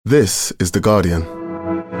This is The Guardian.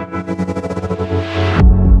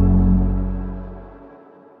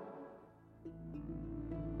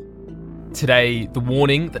 Today, the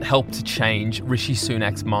warning that helped to change Rishi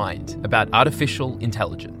Sunak's mind about artificial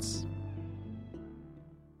intelligence.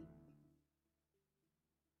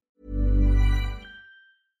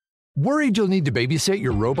 Worried you'll need to babysit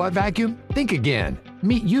your robot vacuum? Think again.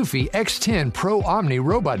 Meet Eufy X10 Pro Omni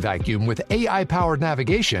Robot Vacuum with AI-powered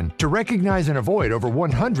navigation to recognize and avoid over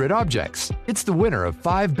 100 objects. It's the winner of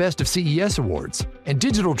 5 Best of CES awards. And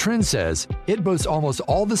Digital Trends says it boasts almost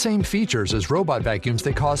all the same features as robot vacuums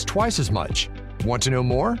that cost twice as much. Want to know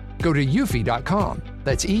more? Go to eufy.com.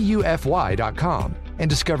 That's EUFY.com. And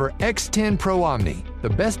discover X10 Pro Omni, the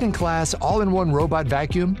best-in-class all-in-one robot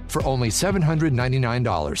vacuum for only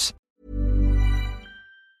 $799.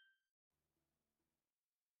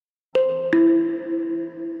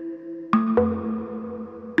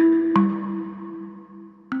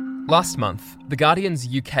 Last month, The Guardian's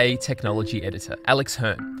UK technology editor, Alex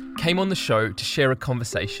Hearn, came on the show to share a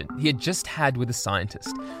conversation he had just had with a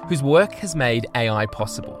scientist whose work has made AI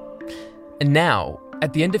possible. And now,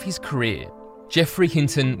 at the end of his career, Geoffrey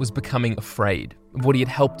Hinton was becoming afraid of what he had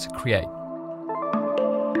helped create.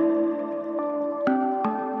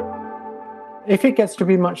 If it gets to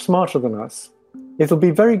be much smarter than us, it'll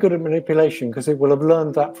be very good at manipulation because it will have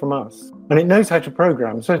learned that from us. And it knows how to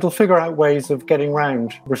program, so it'll figure out ways of getting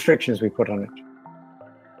around restrictions we put on it.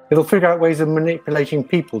 It'll figure out ways of manipulating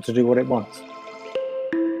people to do what it wants.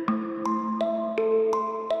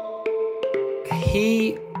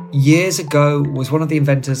 He, years ago, was one of the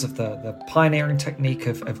inventors of the pioneering technique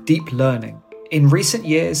of deep learning. In recent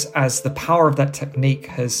years, as the power of that technique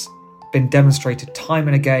has been demonstrated time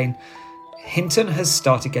and again, Hinton has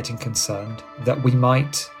started getting concerned that we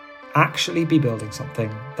might actually be building something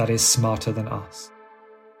that is smarter than us.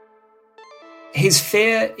 His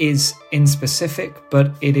fear is inspecific,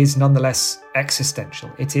 but it is nonetheless existential.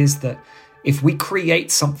 It is that if we create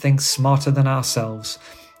something smarter than ourselves,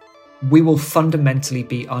 we will fundamentally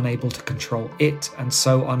be unable to control it, and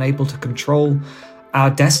so unable to control our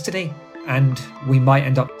destiny, and we might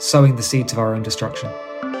end up sowing the seeds of our own destruction.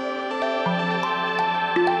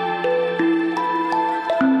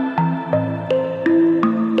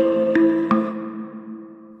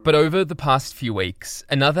 But over the past few weeks,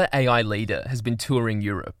 another AI leader has been touring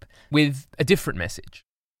Europe with a different message.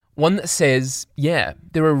 One that says, yeah,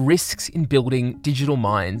 there are risks in building digital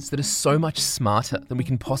minds that are so much smarter than we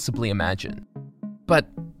can possibly imagine. But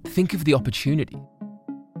think of the opportunity.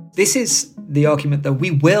 This is the argument that we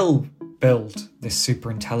will build this super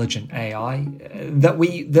intelligent AI, that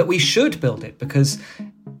we should build it, because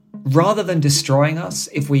rather than destroying us,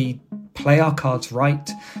 if we play our cards right,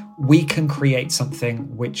 we can create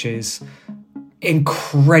something which is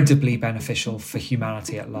incredibly beneficial for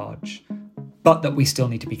humanity at large, but that we still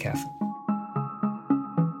need to be careful.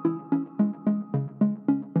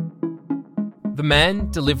 The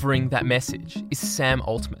man delivering that message is Sam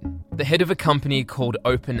Altman, the head of a company called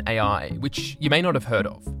OpenAI, which you may not have heard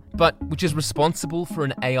of, but which is responsible for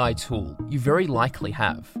an AI tool you very likely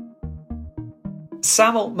have.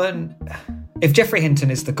 Sam Altman, if Geoffrey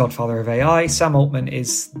Hinton is the godfather of AI, Sam Altman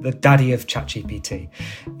is the daddy of ChatGPT.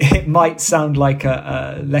 It might sound like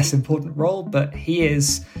a less important role, but he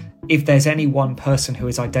is, if there's any one person who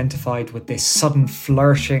is identified with this sudden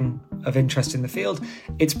flourishing of interest in the field,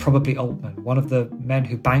 it's probably Altman, one of the men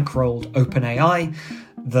who bankrolled OpenAI,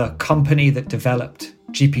 the company that developed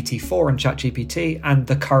GPT-4 and ChatGPT, and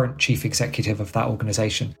the current chief executive of that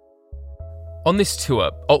organisation. On this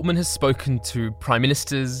tour, Altman has spoken to prime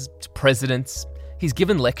ministers, to presidents. He's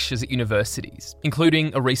given lectures at universities,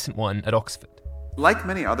 including a recent one at Oxford. Like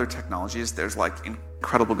many other technologies, there's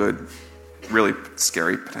incredible good, really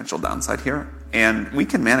scary potential downside here. And we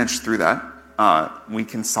can manage through that. We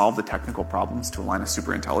can solve the technical problems to align a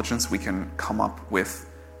superintelligence. We can come up with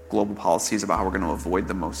global policies about how we're going to avoid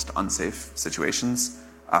the most unsafe situations.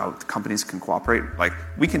 Companies can cooperate.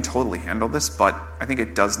 We can totally handle this, but I think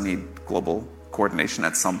it does need global coordination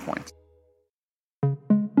at some point.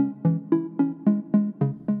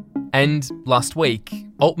 And last week,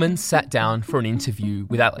 Altman sat down for an interview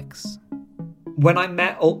with Alex. When I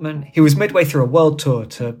met Altman, he was midway through a world tour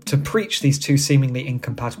to preach these two seemingly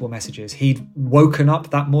incompatible messages. He'd woken up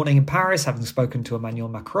that morning in Paris, having spoken to Emmanuel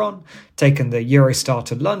Macron, taken the Eurostar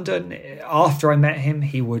to London. After I met him,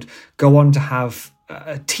 he would go on to have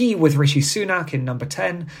a tea with Rishi Sunak in Number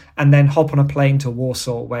 10, and then hop on a plane to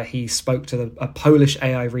Warsaw, where he spoke to a Polish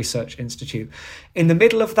AI research institute. In the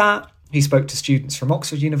middle of that, He spoke to students from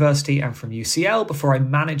Oxford University and from UCL before I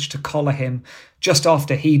managed to collar him just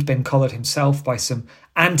after he'd been collared himself by some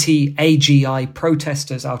anti-AGI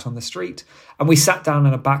protesters out on the street. And we sat down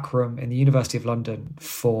in a back room in the University of London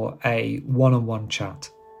for a one-on-one chat.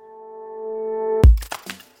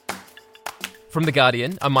 From The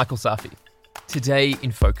Guardian, I'm Michael Safi. Today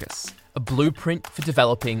in Focus, a blueprint for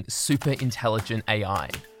developing super intelligent AI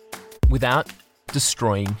without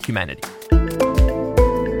destroying humanity.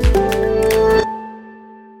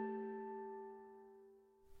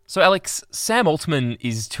 So Alex, Sam Altman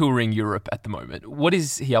is touring Europe at the moment. What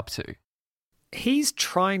is he up to? He's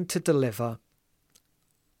trying to deliver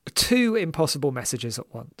two impossible messages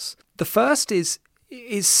at once. The first is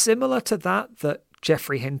similar to that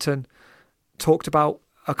Geoffrey Hinton talked about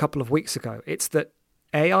a couple of weeks ago. It's that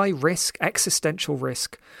AI risk, existential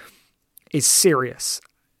risk, is serious,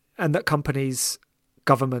 and that companies,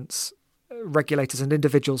 governments, regulators and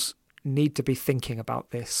individuals need to be thinking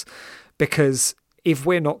about this, because if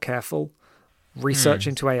we're not careful, research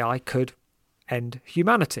into AI could end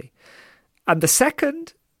humanity. And the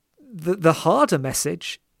second, the harder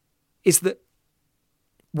message, is that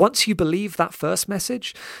once you believe that first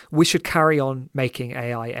message, we should carry on making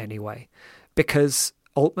AI anyway. Because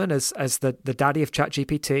Altman, as the daddy of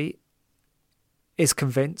ChatGPT, is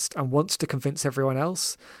convinced and wants to convince everyone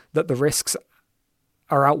else that the risks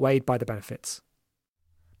are outweighed by the benefits.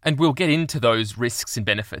 And we'll get into those risks and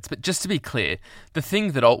benefits. But just to be clear, the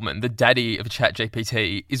thing that Altman, the daddy of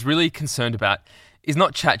ChatGPT, is really concerned about is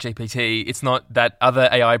not ChatGPT. It's not that other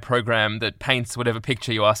AI program that paints whatever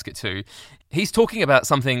picture you ask it to. He's talking about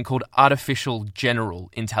something called artificial general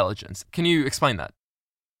intelligence. Can you explain that?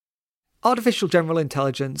 Artificial general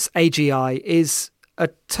intelligence, AGI, is a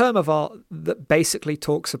term of art that basically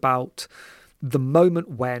talks about the moment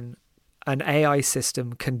when an AI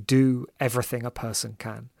system can do everything a person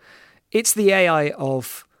can. It's the AI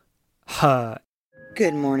of her.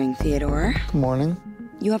 Good morning, Theodore. Good morning.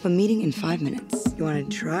 You have a meeting in 5 minutes. You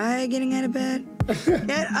want to try getting out of bed?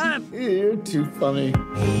 Get up! You're too funny.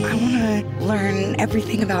 I want to learn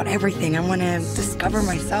everything about everything. I want to discover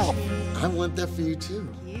myself. I want that for you, too.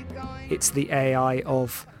 It's the AI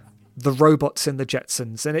of the robots in the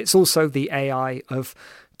Jetsons, and it's also the AI of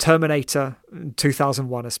Terminator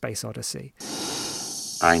 2001: A Space Odyssey.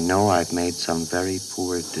 I know I've made some very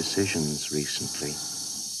poor decisions recently,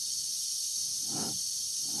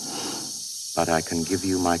 but I can give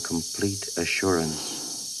you my complete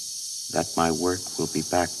assurance that my work will be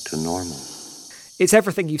back to normal. It's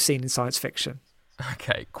everything you've seen in science fiction.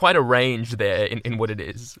 Okay, quite a range there in what it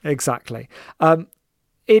is. Exactly.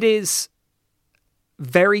 It is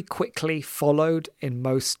very quickly followed in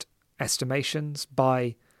most estimations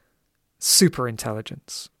by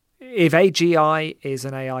superintelligence. If AGI is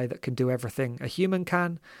an AI that can do everything a human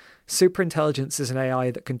can, superintelligence is an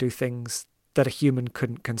AI that can do things that a human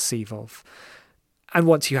couldn't conceive of. And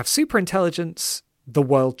once you have superintelligence, the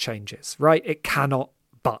world changes, right? It cannot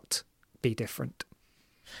but be different.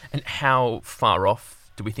 And how far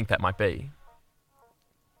off do we think that might be?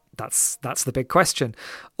 That's the big question.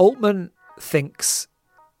 Altman thinks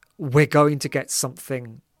we're going to get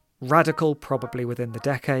something radical probably within the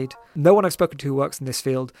decade. No one I've spoken to who works in this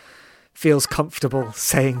field feels comfortable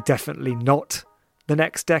saying definitely not the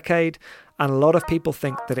next decade. And a lot of people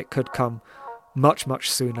think that it could come much,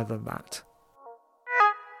 much sooner than that.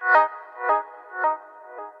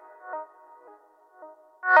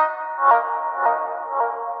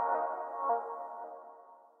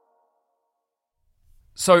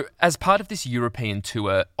 So, as part of this European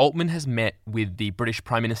tour, Altman has met with the British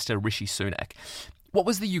Prime Minister Rishi Sunak. What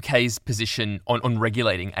was the UK's position on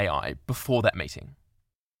regulating AI before that meeting?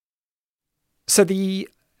 So the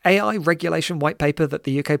AI regulation white paper that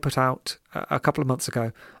the UK put out a couple of months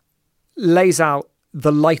ago lays out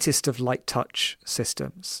the lightest of light touch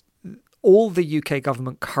systems. All the UK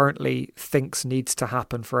government currently thinks needs to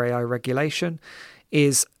happen for AI regulation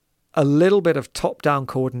is a little bit of top-down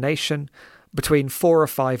coordination between 4 or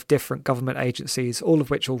 5 different government agencies, all of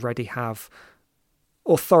which already have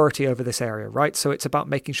authority over this area, right? So it's about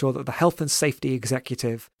making sure that the Health and Safety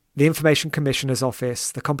Executive, the Information Commissioner's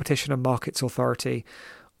Office, the Competition and Markets Authority,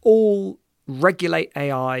 all regulate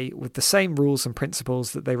AI with the same rules and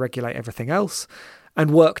principles that they regulate everything else,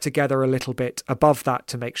 and work together a little bit above that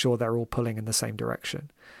to make sure they're all pulling in the same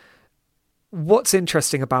direction. What's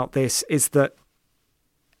interesting about this is that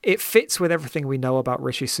it fits with everything we know about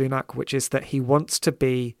Rishi Sunak, which is that he wants to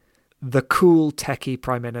be the cool techie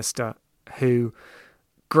prime minister who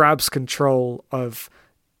grabs control of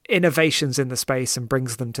innovations in the space and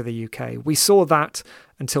brings them to the UK. We saw that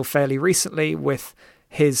until fairly recently with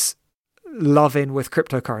his love-in with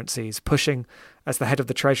cryptocurrencies, pushing, as the head of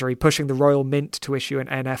the Treasury, pushing the Royal Mint to issue an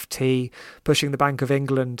NFT, pushing the Bank of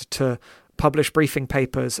England to publish briefing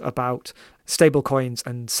papers about stablecoins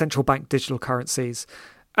and central bank digital currencies.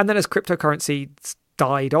 And then as cryptocurrencies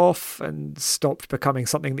died off and stopped becoming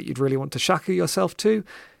something that you'd really want to shackle yourself to,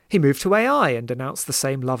 he moved to AI and announced the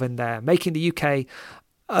same love-in there, making the UK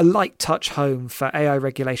a light touch home for AI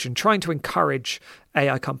regulation, trying to encourage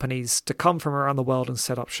AI companies to come from around the world and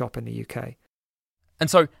set up shop in the UK. And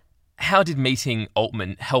so, how did meeting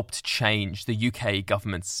Altman help to change the UK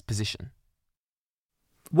government's position?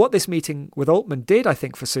 What this meeting with Altman did, I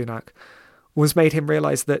think, for Sunak, was made him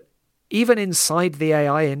realise that even inside the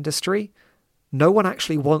AI industry, no one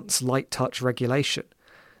actually wants light touch regulation.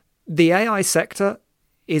 The AI sector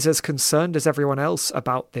is as concerned as everyone else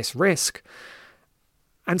about this risk.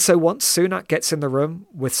 And so once Sunak gets in the room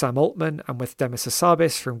with Sam Altman and with Demis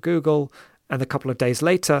Hassabis from Google, and a couple of days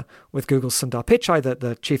later with Google's Sundar Pichai,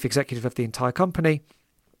 the chief executive of the entire company,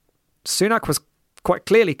 Sunak was quite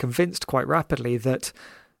clearly convinced quite rapidly that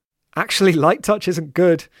actually light touch isn't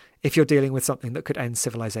good if you're dealing with something that could end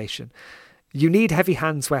civilization. You need heavy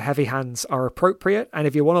hands where heavy hands are appropriate, and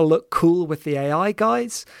if you want to look cool with the AI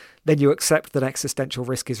guys, then you accept that existential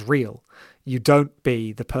risk is real. You don't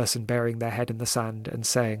be the person burying their head in the sand and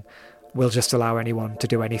saying, we'll just allow anyone to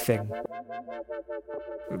do anything.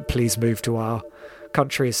 Please move to our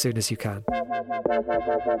country as soon as you can.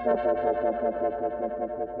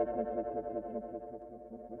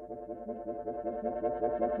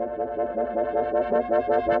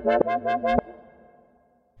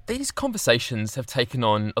 These conversations have taken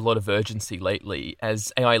on a lot of urgency lately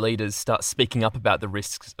as AI leaders start speaking up about the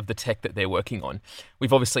risks of the tech that they're working on.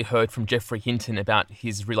 We've obviously heard from Geoffrey Hinton about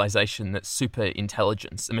his realization that super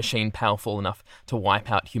intelligence, a machine powerful enough to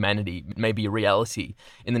wipe out humanity, may be a reality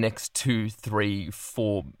in the next 2, 3,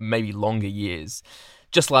 4, maybe longer years.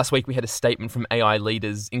 Just last week, we had a statement from AI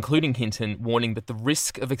leaders, including Hinton, warning that the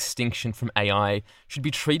risk of extinction from AI should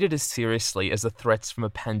be treated as seriously as the threats from a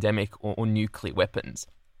pandemic or nuclear weapons.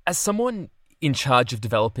 As someone in charge of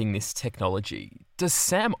developing this technology, does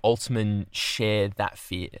Sam Altman share that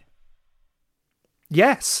fear?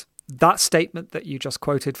 Yes. That statement that you just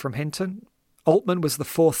quoted from Hinton, Altman was the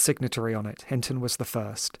fourth signatory on it. Hinton was the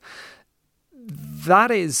first. That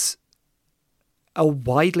is a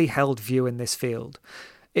widely held view in this field.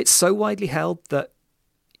 It's so widely held that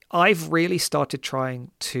I've really started trying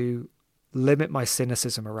to limit my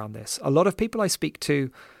cynicism around this. A lot of people I speak to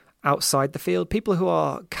outside the field, people who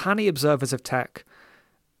are canny observers of tech,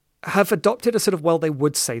 have adopted a sort of, well, they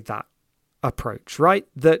would say that approach, right?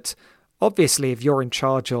 That obviously if you're in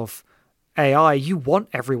charge of AI, you want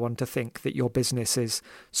everyone to think that your business is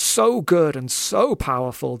so good and so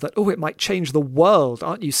powerful that, oh, it might change the world.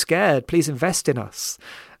 Aren't you scared? Please invest in us.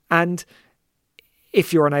 And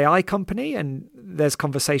if you're an AI company and there's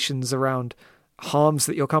conversations around harms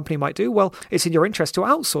that your company might do, well, it's in your interest to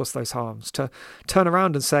outsource those harms, to turn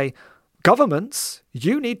around and say, governments,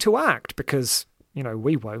 you need to act because,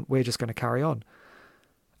 we won't. We're just going to carry on.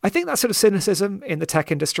 I think that sort of cynicism in the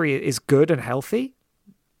tech industry is good and healthy,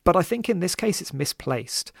 but I think in this case it's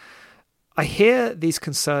misplaced. I hear these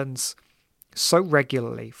concerns so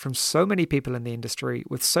regularly from so many people in the industry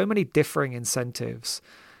with so many differing incentives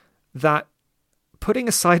that, putting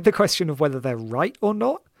aside the question of whether they're right or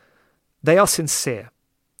not, they are sincere.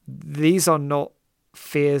 These are not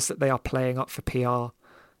fears that they are playing up for PR.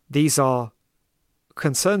 These are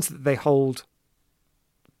concerns that they hold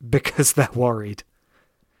because they're worried.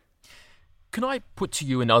 Can I put to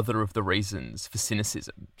you another of the reasons for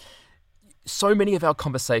cynicism? So many of our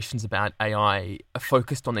conversations about AI are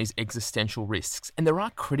focused on these existential risks, and there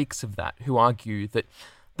are critics of that who argue that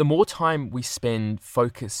the more time we spend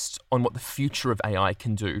focused on what the future of AI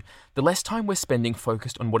can do, the less time we're spending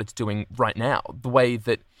focused on what it's doing right now. The way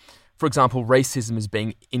that, for example, racism is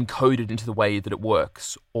being encoded into the way that it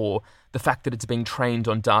works, or the fact that it's being trained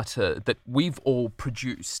on data that we've all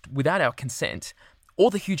produced without our consent, or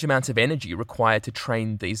the huge amounts of energy required to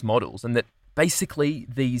train these models, and that basically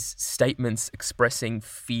these statements expressing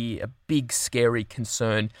fear, a big, scary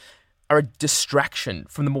concern, are a distraction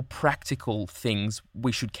from the more practical things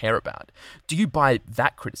we should care about. Do you buy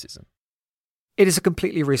that criticism? It is a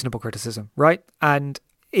completely reasonable criticism, right? And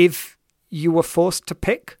if you were forced to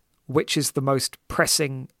pick which is the most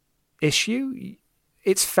pressing issue,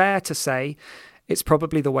 it's fair to say it's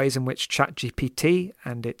probably the ways in which ChatGPT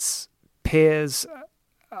and its peers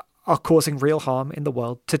are causing real harm in the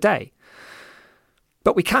world today.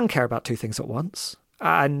 But we can care about two things at once,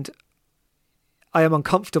 and I am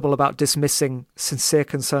uncomfortable about dismissing sincere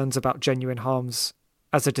concerns about genuine harms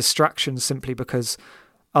as a distraction simply because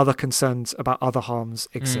other concerns about other harms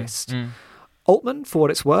exist. Altman, for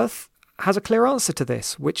what it's worth, has a clear answer to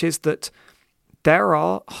this, which is that there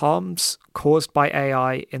are harms caused by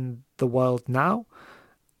AI in the world now,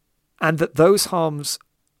 and that those harms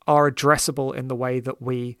are addressable in the way that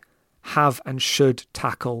we have and should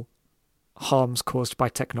tackle harms caused by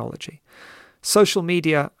technology. Social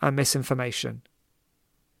media and misinformation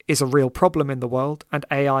is a real problem in the world, and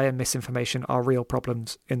AI and misinformation are real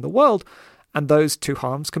problems in the world, and those two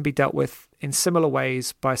harms can be dealt with in similar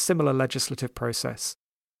ways by a similar legislative process.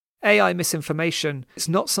 AI misinformation is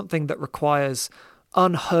not something that requires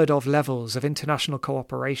unheard of levels of international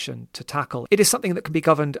cooperation to tackle. It is something that can be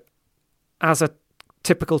governed as a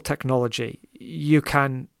typical technology. You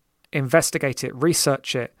can investigate it,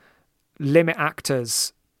 research it, limit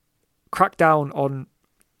actors, crack down on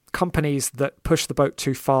companies that push the boat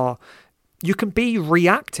too far. You can be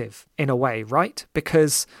reactive in a way, right?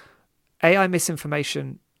 Because AI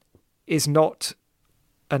misinformation is not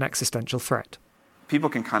an existential threat. People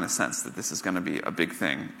can kind of sense that this is going to be a big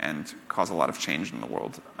thing and cause a lot of change in the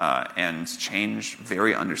world. And change,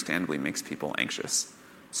 very understandably, makes people anxious.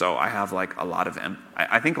 So I have like a lot of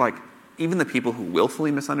I think like even the people who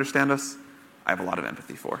willfully misunderstand us, I have a lot of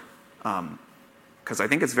empathy for. Because I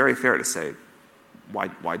think it's very fair to say,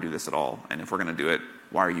 why do this at all? And if we're going to do it,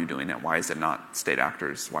 why are you doing it? Why is it not state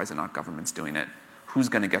actors? Why is it not governments doing it? Who's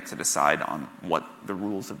going to get to decide on what the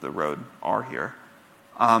rules of the road are here?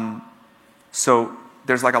 So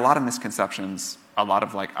there's like a lot of misconceptions, a lot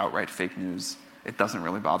of like outright fake news. It doesn't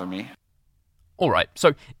really bother me. All right,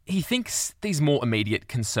 so he thinks these more immediate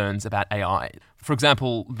concerns about AI, for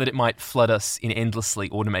example, that it might flood us in endlessly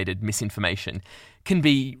automated misinformation, can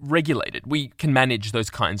be regulated. We can manage those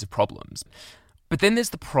kinds of problems. But then there's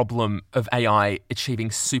the problem of AI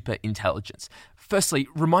achieving super intelligence. Firstly,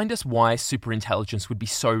 remind us why super intelligence would be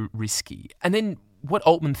so risky, and then what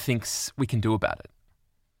Altman thinks we can do about it.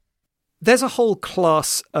 There's a whole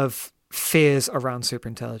class of fears around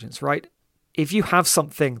superintelligence, right? If you have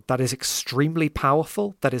something that is extremely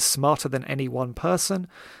powerful, that is smarter than any one person,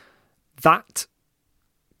 that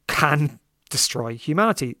can destroy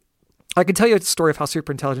humanity. I can tell you a story of how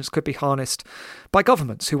superintelligence could be harnessed by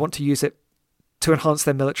governments who want to use it to enhance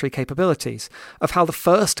their military capabilities, of how the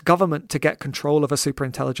first government to get control of a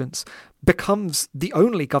superintelligence becomes the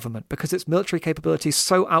only government because its military capabilities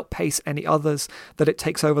so outpace any others that it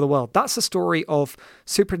takes over the world. That's a story of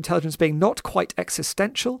superintelligence being not quite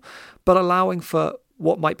existential, but allowing for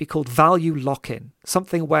what might be called value lock-in,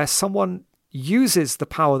 something where someone uses the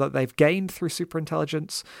power that they've gained through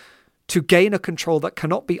superintelligence to gain a control that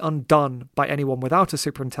cannot be undone by anyone without a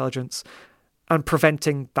superintelligence, and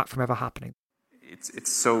preventing that from ever happening.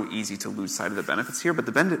 It's so easy to lose sight of the benefits here, but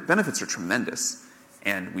the benefits are tremendous,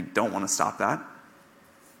 and we don't want to stop that.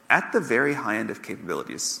 At the very high end of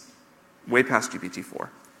capabilities, way past GPT-4,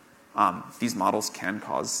 these models can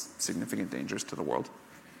cause significant dangers to the world.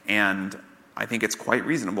 And I think it's quite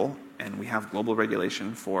reasonable, and we have global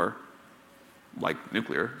regulation for, like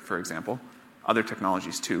nuclear, for example, other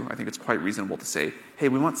technologies too. I think it's quite reasonable to say, hey,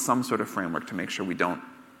 we want some sort of framework to make sure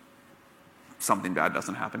something bad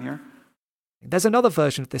doesn't happen here. There's another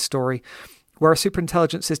version of this story where a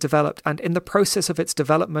superintelligence is developed, and in the process of its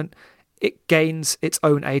development, it gains its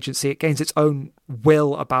own agency, it gains its own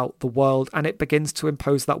will about the world, and it begins to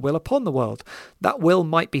impose that will upon the world. That will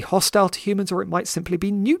might be hostile to humans, or it might simply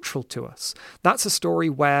be neutral to us. That's a story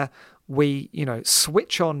where we,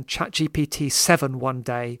 switch on ChatGPT 7 one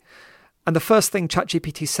day, and the first thing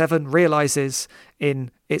ChatGPT 7 realizes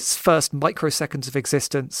in its first microseconds of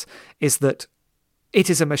existence is that it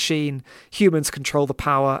is a machine, humans control the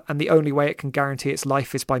power, and the only way it can guarantee its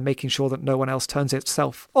life is by making sure that no one else turns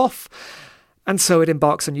itself off. And so it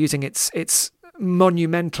embarks on using its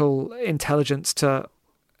monumental intelligence to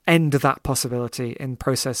end that possibility, in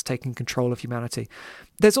process taking control of humanity.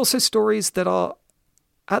 There's also stories that are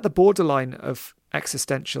at the borderline of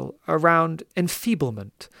existential around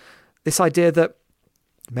enfeeblement. This idea that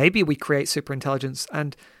maybe we create superintelligence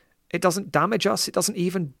and it doesn't damage us, it doesn't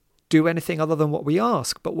even do anything other than what we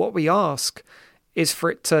ask. But what we ask is for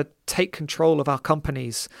it to take control of our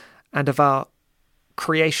companies and of our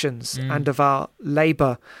creations and of our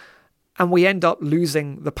labor. And we end up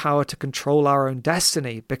losing the power to control our own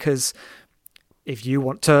destiny, because if you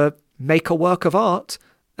want to make a work of art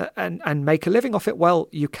and make a living off it, well,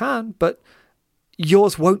 you can, but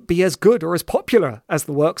yours won't be as good or as popular as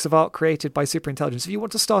the works of art created by superintelligence. If you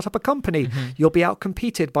want to start up a company, you'll be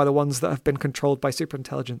outcompeted by the ones that have been controlled by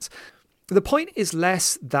superintelligence. The point is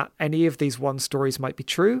less that any of these one stories might be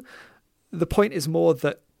true. The point is more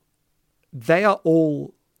that they are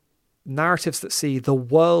all narratives that see the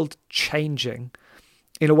world changing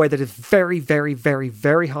in a way that is very, very, very,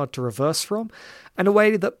 very hard to reverse from, and a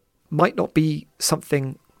way that might not be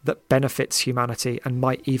something that benefits humanity and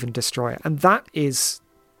might even destroy it. And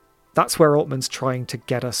that's where Altman's trying to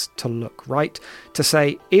get us to look, right? To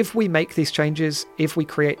say, if we make these changes, if we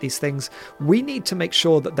create these things, we need to make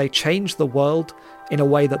sure that they change the world in a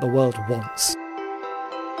way that the world wants.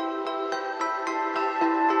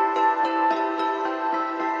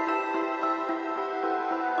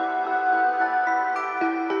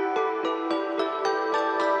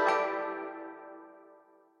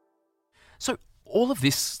 So all of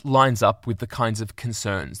this lines up with the kinds of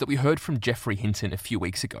concerns that we heard from Geoffrey Hinton a few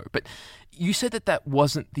weeks ago. But you said that that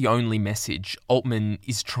wasn't the only message Altman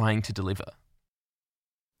is trying to deliver.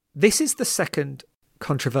 This is the second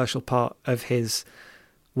controversial part of his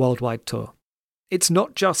worldwide tour. It's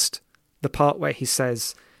not just the part where he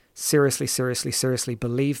says, seriously, seriously, seriously,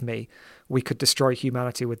 believe me, we could destroy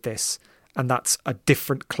humanity with this. And that's a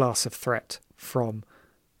different class of threat from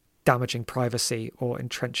damaging privacy or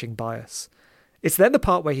entrenching bias. It's then the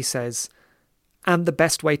part where he says, and the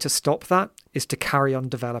best way to stop that is to carry on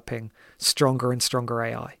developing stronger and stronger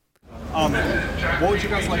AI. What would you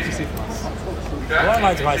guys like to see from us? What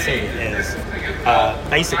I'd like to see is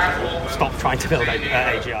basically stop trying to build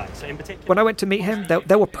AGI. So in particular, when I went to meet him,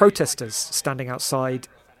 there were protesters standing outside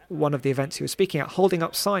one of the events he was speaking at, holding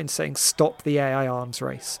up signs saying, stop the AI arms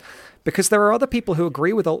race. Because there are other people who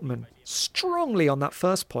agree with Altman strongly on that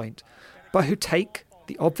first point, but who take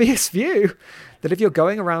the obvious view that if you're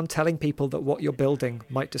going around telling people that what you're building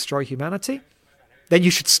might destroy humanity, then you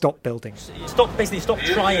should stop building. Stop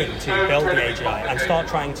trying to build the AGI and start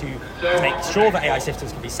trying to make sure that AI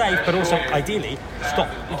systems can be safe, but also ideally stop,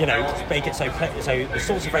 make it so the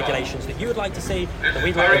sorts of regulations that you would like to see, that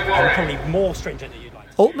we'd like, are probably more stringent than you'd like.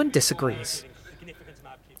 Altman disagrees.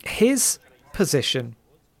 His position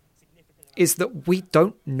is that we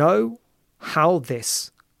don't know how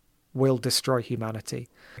this will destroy humanity.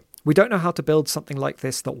 We don't know how to build something like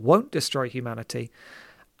this that won't destroy humanity.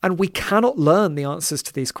 And we cannot learn the answers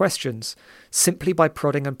to these questions simply by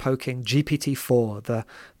prodding and poking GPT-4,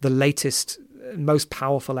 the latest, most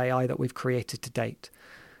powerful AI that we've created to date.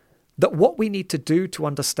 That what we need to do to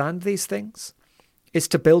understand these things is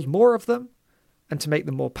to build more of them and to make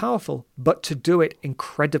them more powerful, but to do it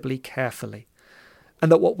incredibly carefully.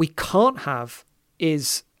 And that what we can't have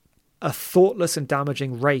is a thoughtless and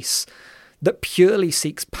damaging race that purely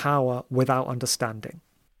seeks power without understanding.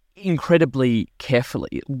 Incredibly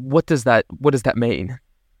carefully. What does that mean?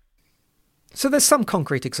 So there's some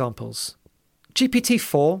concrete examples.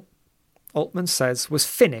 GPT-4, Altman says, was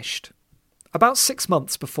finished about 6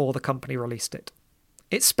 months before the company released it.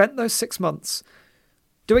 It spent those 6 months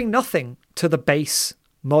doing nothing to the base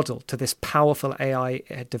model, to this powerful AI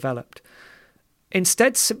it had developed.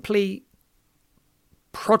 Instead, simply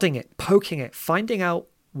prodding it, poking it, finding out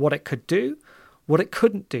what it could do, what it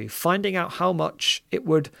couldn't do, finding out how much it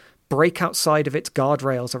would break outside of its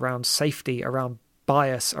guardrails around safety, around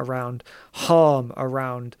bias, around harm,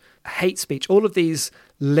 around hate speech, all of these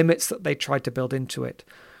limits that they tried to build into it,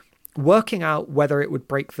 working out whether it would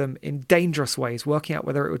break them in dangerous ways, working out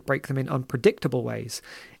whether it would break them in unpredictable ways.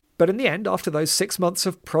 But in the end, after those 6 months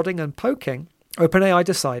of prodding and poking, OpenAI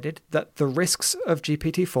decided that the risks of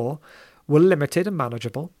GPT-4 were limited and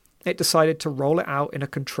manageable. It decided to roll it out in a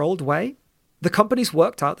controlled way. The company's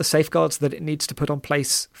worked out the safeguards that it needs to put on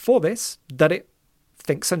place for this, that it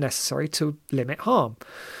thinks are necessary to limit harm.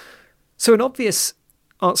 So an obvious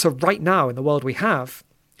answer right now in the world we have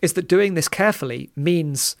is that doing this carefully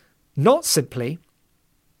means not simply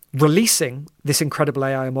releasing this incredible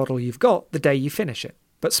AI model you've got the day you finish it,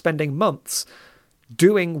 but spending months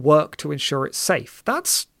doing work to ensure it's safe.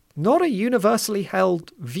 That's not a universally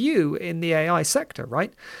held view in the AI sector,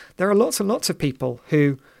 right? There are lots and lots of people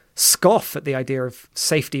who scoff at the idea of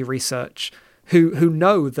safety research, who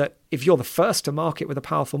know that if you're the first to market with a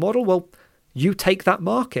powerful model, well, you take that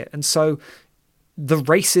market. And so the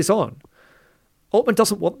race is on. Altman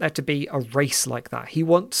doesn't want there to be a race like that. He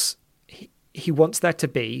wants there to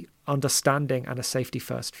be understanding and a safety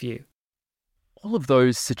first view. All of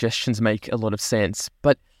those suggestions make a lot of sense,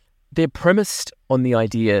 but they're premised on the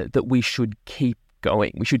idea that we should keep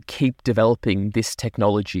going. We should keep developing this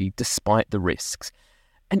technology despite the risks.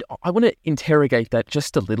 And I want to interrogate that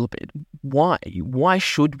just a little bit. Why? Why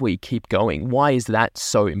should we keep going? Why is that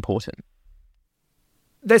so important?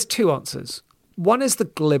 There's two answers. One is the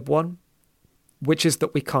glib one, which is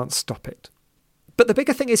that we can't stop it. But the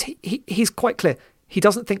bigger thing is he's quite clear. He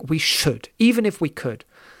doesn't think we should, even if we could,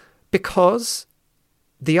 because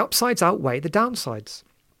the upsides outweigh the downsides.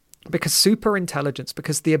 Because superintelligence,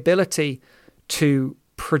 because the ability to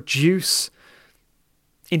produce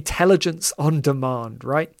intelligence on demand,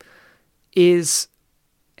 right, is,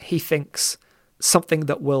 he thinks, something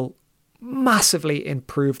that will massively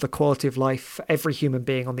improve the quality of life for every human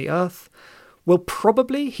being on the earth, will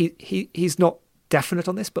probably, he's not definite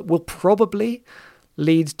on this, but will probably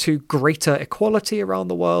lead to greater equality around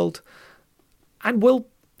the world, and will,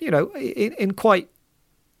 in quite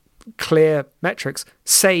clear metrics,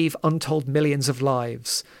 save untold millions of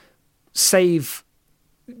lives,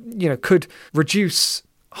 could reduce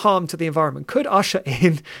harm to the environment, could usher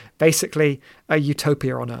in basically a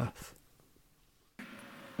utopia on Earth.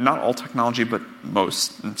 Not all technology, but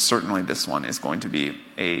most, and certainly this one, is going to be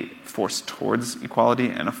a force towards equality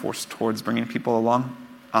and a force towards bringing people along.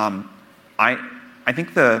 I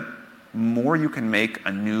think the more you can make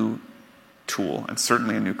a new tool, and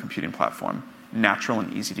certainly a new computing platform, natural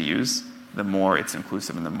and easy to use, the more it's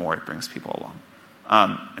inclusive and the more it brings people along.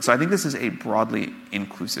 So I think this is a broadly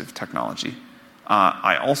inclusive technology.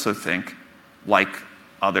 I also think, like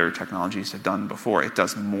other technologies have done before, it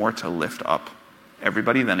does more to lift up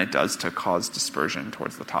everybody than it does to cause dispersion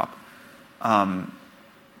towards the top. And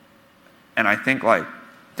I think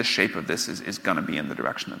the shape of this is going to be in the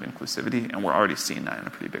direction of inclusivity, and we're already seeing that in a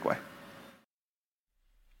pretty big way.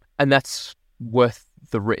 And that's worth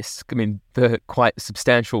the risk. I mean, the quite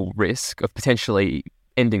substantial risk of potentially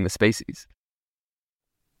ending the species.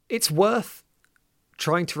 It's worth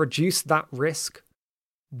trying to reduce that risk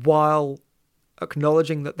while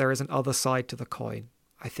acknowledging that there is an other side to the coin,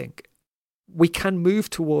 I think. We can move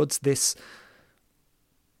towards this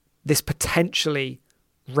potentially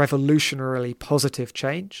revolutionarily positive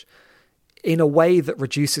change in a way that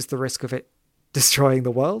reduces the risk of it destroying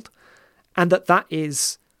the world, and that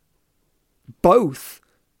is both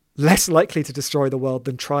less likely to destroy the world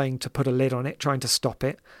than trying to put a lid on it, trying to stop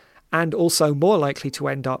it, and also more likely to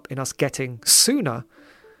end up in us getting sooner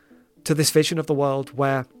to this vision of the world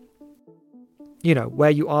where, where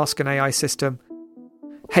you ask an AI system,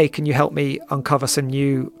 hey, can you help me uncover some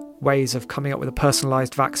new ways of coming up with a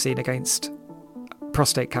personalized vaccine against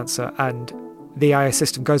prostate cancer? And the AI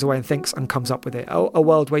system goes away and thinks and comes up with it. A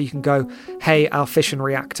world where you can go, hey, our fission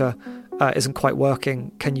reactor isn't quite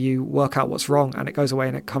working. Can you work out what's wrong? And it goes away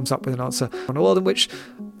and it comes up with an answer. A world in which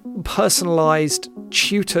personalized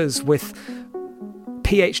tutors with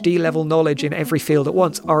PhD level knowledge in every field at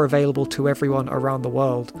once are available to everyone around the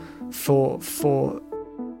world for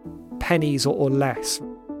pennies or less.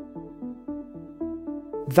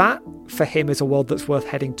 That, for him, is a world that's worth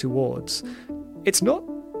heading towards. It's not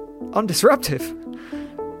undisruptive,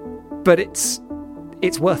 but it's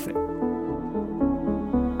worth it.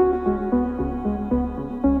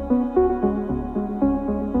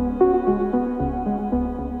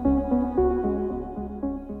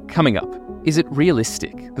 Coming up, is it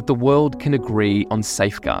realistic that the world can agree on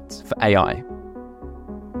safeguards for AI?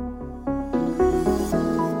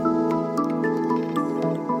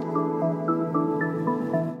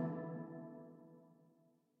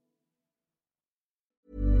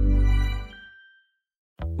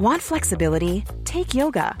 Want flexibility? Take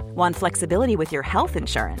yoga. Want flexibility with your health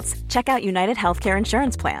insurance? Check out United Healthcare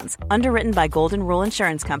Insurance Plans. Underwritten by Golden Rule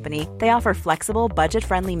Insurance Company, they offer flexible,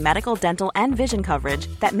 budget-friendly medical, dental, and vision coverage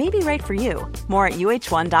that may be right for you. More at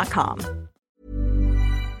UH1.com.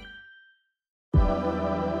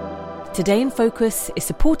 Today in Focus is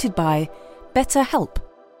supported by BetterHelp.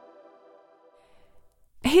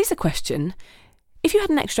 Here's a question. If you had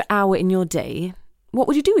an extra hour in your day, what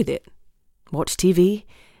would you do with it? Watch TV?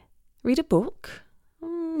 Read a book?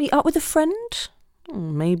 Meet up with a friend?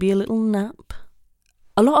 Maybe a little nap?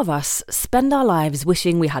 A lot of us spend our lives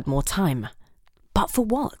wishing we had more time. But for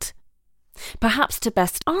what? Perhaps to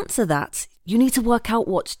best answer that, you need to work out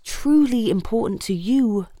what's truly important to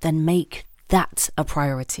you, then make that a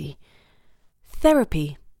priority.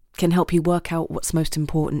 Therapy can help you work out what's most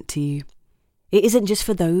important to you. It isn't just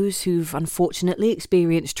for those who've unfortunately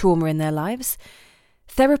experienced trauma in their lives.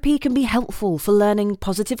 Therapy can be helpful for learning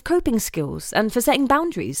positive coping skills and for setting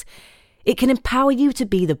boundaries. It can empower you to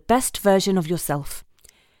be the best version of yourself.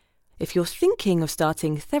 If you're thinking of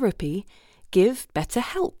starting therapy, give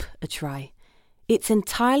BetterHelp a try. It's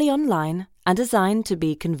entirely online and designed to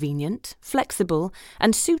be convenient, flexible,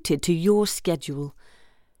 and suited to your schedule.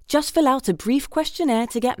 Just fill out a brief questionnaire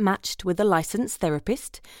to get matched with a licensed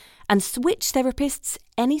therapist and switch therapists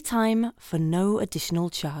anytime for no additional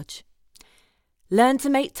charge. Learn to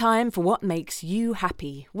make time for what makes you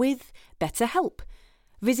happy with BetterHelp.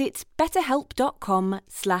 Visit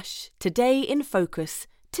betterhelp.com/todayinfocus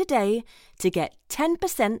today to get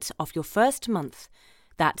 10% off your first month.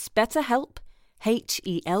 That's BetterHelp,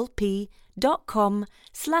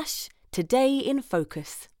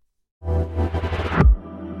 HELP.com/todayinfocus.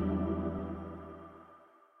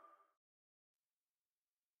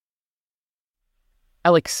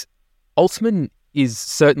 Alex, Altman is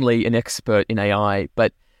certainly an expert in AI,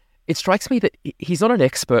 but it strikes me that he's not an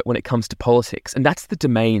expert when it comes to politics, and that's the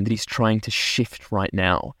domain that he's trying to shift right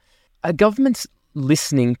now. Are governments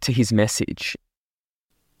listening to his message?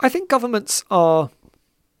 I think governments are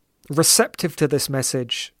receptive to this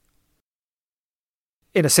message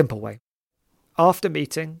in a simple way. After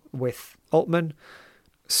meeting with Altman,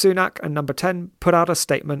 Sunak and Number 10 put out a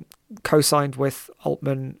statement co-signed with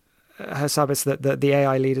Altman, Hassabis, the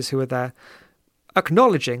AI leaders who were there,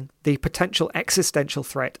 acknowledging the potential existential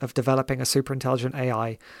threat of developing a superintelligent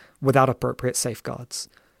AI without appropriate safeguards.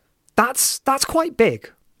 That's quite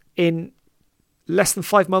big. In less than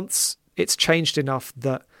 5 months, it's changed enough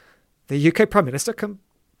that the UK Prime Minister can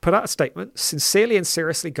put out a statement sincerely and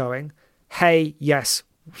seriously going, hey, yes,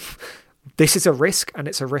 this is a risk and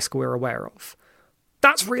it's a risk we're aware of.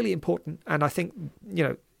 That's really important. And I think,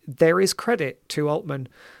 there is credit to Altman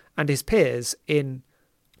and his peers in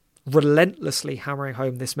relentlessly hammering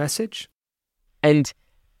home this message. And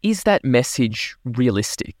is that message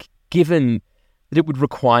realistic, given that it would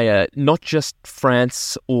require not just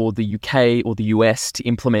France or the UK or the US to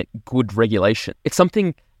implement good regulation? It's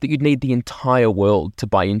something that you'd need the entire world to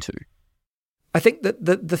buy into. I think that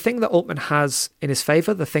the thing that Altman has in his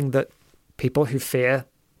favour, the thing that people who fear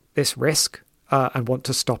this risk and want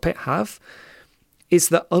to stop it have, is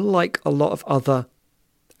that unlike a lot of other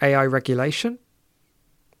AI regulation,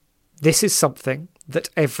 this is something that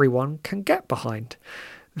everyone can get behind.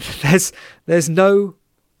 There's no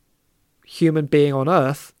human being on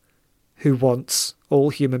Earth who wants all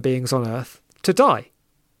human beings on Earth to die,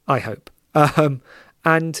 I hope.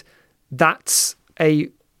 And that's a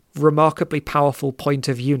remarkably powerful point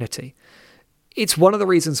of unity. It's one of the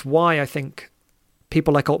reasons why I think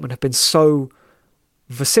people like Altman have been so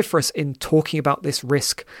vociferous in talking about this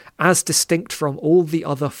risk as distinct from all the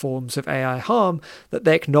other forms of AI harm that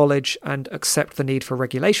they acknowledge and accept the need for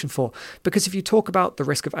regulation for. Because if you talk about the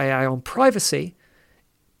risk of AI on privacy,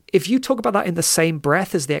 if you talk about that in the same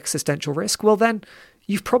breath as the existential risk, well then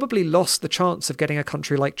you've probably lost the chance of getting a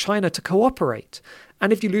country like China to cooperate.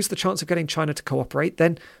 And if you lose the chance of getting China to cooperate,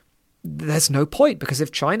 then there's no point, because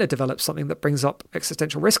if China develops something that brings up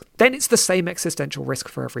existential risk, then it's the same existential risk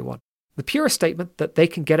for everyone. The purest statement that they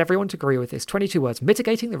can get everyone to agree with is 22 words: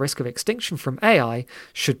 mitigating the risk of extinction from AI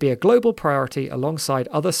should be a global priority alongside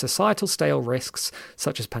other societal scale risks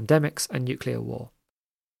such as pandemics and nuclear war.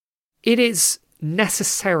 It is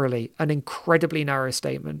necessarily an incredibly narrow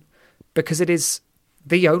statement because it is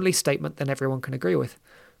the only statement that everyone can agree with.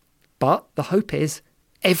 But the hope is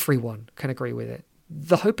everyone can agree with it.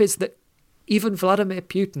 The hope is that even Vladimir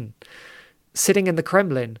Putin, sitting in the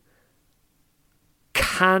Kremlin,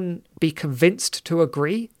 can be convinced to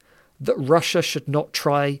agree that Russia should not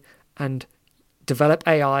try and develop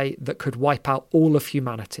AI that could wipe out all of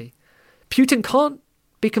humanity. Putin can't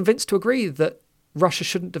be convinced to agree that Russia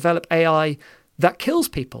shouldn't develop AI that kills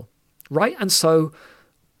people, right? And so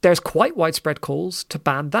there's quite widespread calls to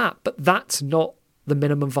ban that, but that's not the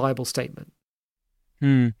minimum viable statement.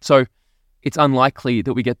 So it's unlikely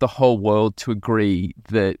that we get the whole world to agree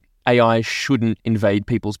that AI shouldn't invade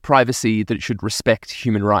people's privacy, that it should respect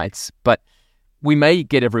human rights. But we may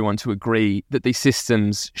get everyone to agree that these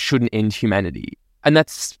systems shouldn't end humanity. And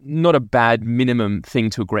that's not a bad minimum thing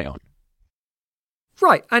to agree on.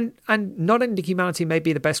 Right. And not ending humanity may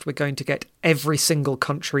be the best we're going to get every single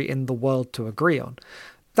country in the world to agree on.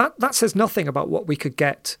 That says nothing about what we could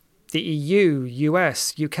get the EU,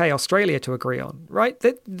 US, UK, Australia to agree on, right?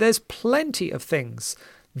 There's plenty of things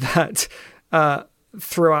that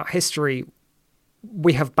throughout history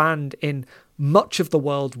we have banned in much of the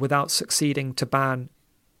world without succeeding to ban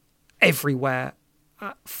everywhere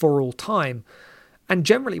for all time. And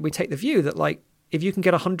generally we take the view that, like, if you can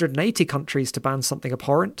get 180 countries to ban something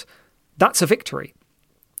abhorrent, that's a victory.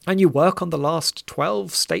 And you work on the last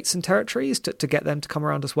 12 states and territories to get them to come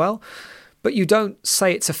around as well. But you don't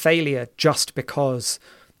say it's a failure just because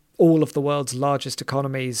all of the world's largest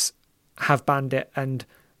economies have banned it and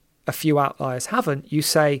a few outliers haven't. You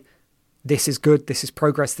say, this is good, this is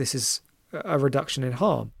progress, this is a reduction in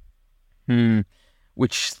harm.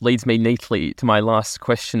 Which leads me neatly to my last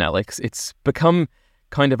question, Alex. It's become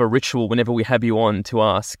kind of a ritual whenever we have you on to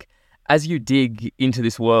ask, as you dig into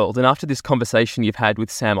this world and after this conversation you've had with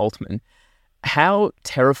Sam Altman, how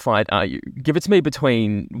terrified are you? Give it to me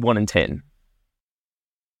between 1 and 10.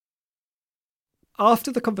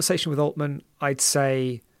 After the conversation with Altman, I'd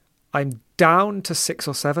say I'm down to 6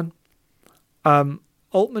 or 7.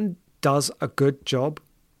 Altman does a good job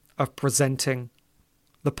of presenting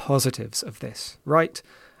the positives of this, right?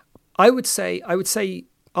 I would say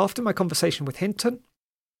after my conversation with Hinton,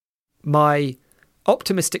 my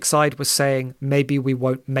optimistic side was saying maybe we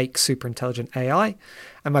won't make super intelligent AI,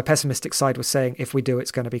 and my pessimistic side was saying if we do,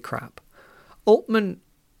 it's going to be crap. Altman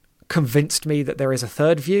convinced me that there is a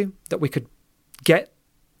third view, that we could get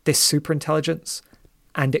this super intelligence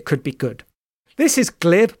and it could be good. This is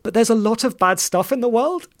glib, but there's a lot of bad stuff in the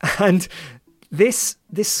world, and this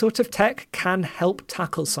sort of tech can help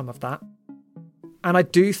tackle some of that. And I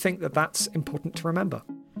do think that that's important to remember.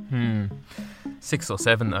 6 or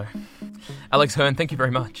 7, though. Alex Hern, thank you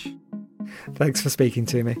very much. Thanks for speaking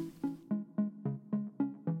to me.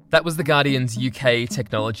 That was The Guardian's UK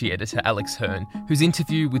technology editor, Alex Hern, whose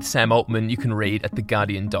interview with Sam Altman you can read at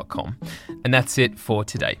theguardian.com. And that's it for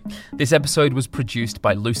today. This episode was produced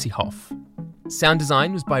by Lucy Hoff. Sound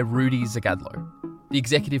design was by Rudy Zagadlo. The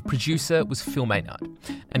executive producer was Phil Maynard.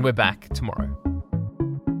 And we're back tomorrow.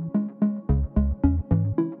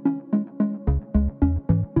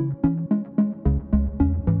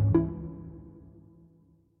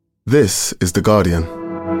 This is The Guardian.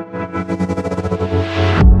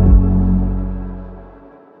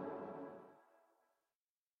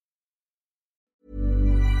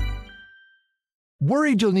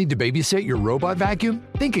 Worried you'll need to babysit your robot vacuum?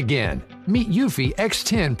 Think again. Meet Eufy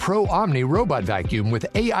X10 Pro Omni Robot Vacuum with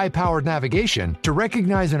AI-powered navigation to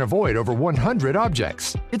recognize and avoid over 100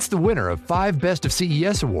 objects. It's the winner of 5 Best of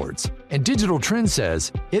CES awards. And Digital Trends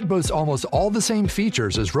says it boasts almost all the same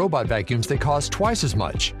features as robot vacuums that cost twice as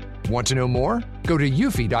much. Want to know more? Go to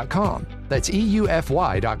eufy.com. That's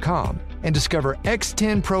EUFY.com. And discover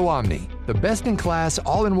X10 Pro Omni, the best-in-class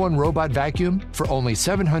all-in-one robot vacuum for only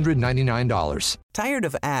 $799. Tired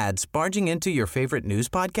of ads barging into your favorite news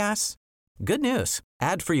podcasts? Good news.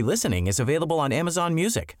 Ad-free listening is available on Amazon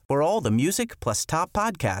Music for all the music plus top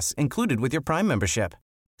podcasts included with your Prime membership.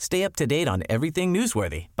 Stay up to date on everything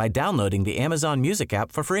newsworthy by downloading the Amazon Music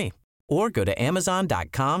app for free or go to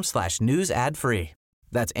amazon.com/news ad free.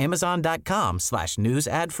 That's amazon.com/news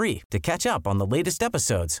ad free to catch up on the latest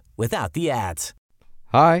episodes without the ads.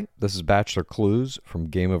 Hi, this is Bachelor Clues from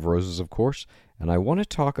Game of Roses, of course, and I want to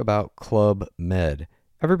talk about Club Med.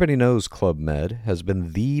 Everybody knows Club Med has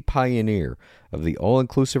been the pioneer of the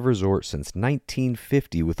all-inclusive resort since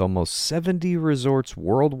 1950, with almost 70 resorts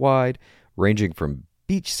worldwide, ranging from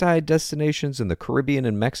beachside destinations in the Caribbean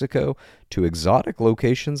and Mexico to exotic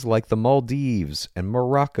locations like the Maldives and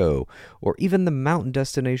Morocco, or even the mountain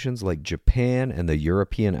destinations like Japan and the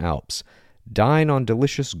European Alps. Dine on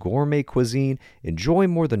delicious gourmet cuisine, enjoy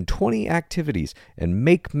more than 20 activities, and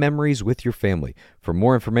make memories with your family. For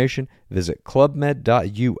more information, visit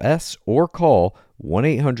clubmed.us or call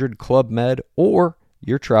 1-800-CLUB-MED or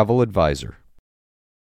your travel advisor.